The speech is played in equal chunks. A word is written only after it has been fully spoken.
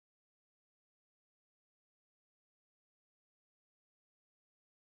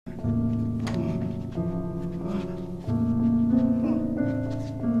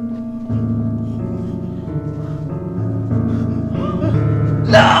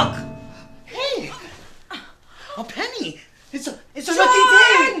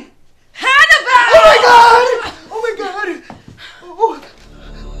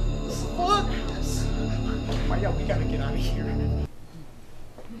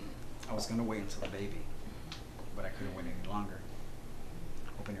I was gonna wait until the baby, but I couldn't wait any longer.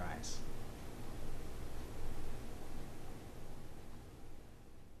 Open your eyes.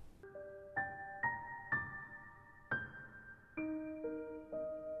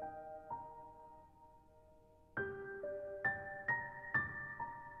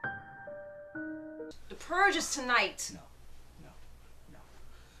 The purge is tonight. No.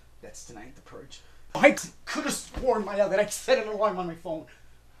 That's tonight, the purge. I could have sworn, Maya, that I set an alarm on my phone.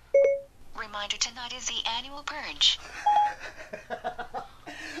 Reminder, tonight is the annual purge.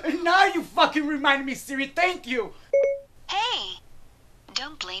 And now you fucking reminded me, Siri. Thank you. Hey,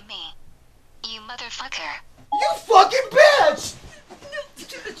 don't blame me. You motherfucker. You fucking bitch!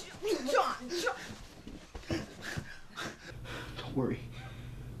 John. Don't worry.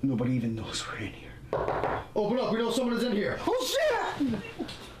 Nobody even knows we're in here. Open up, we know someone is in here. Oh shit!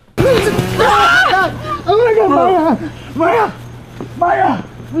 Oh my god, Maya!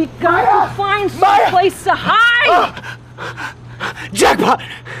 We gotta find some place to hide! Jackpot!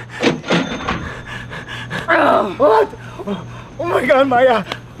 What? Oh my god, Maya!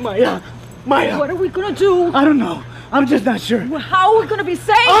 What are we gonna do? I don't know. I'm just not sure. How are we gonna be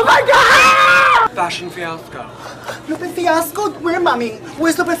safe? Oh my god! Fashion fiasco. Lupe Fiasco? Where, mommy?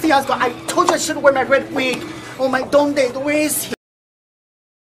 Where's Lupe Fiasco? I told you I shouldn't wear my red wig. Oh my, ¿dónde? Where is he?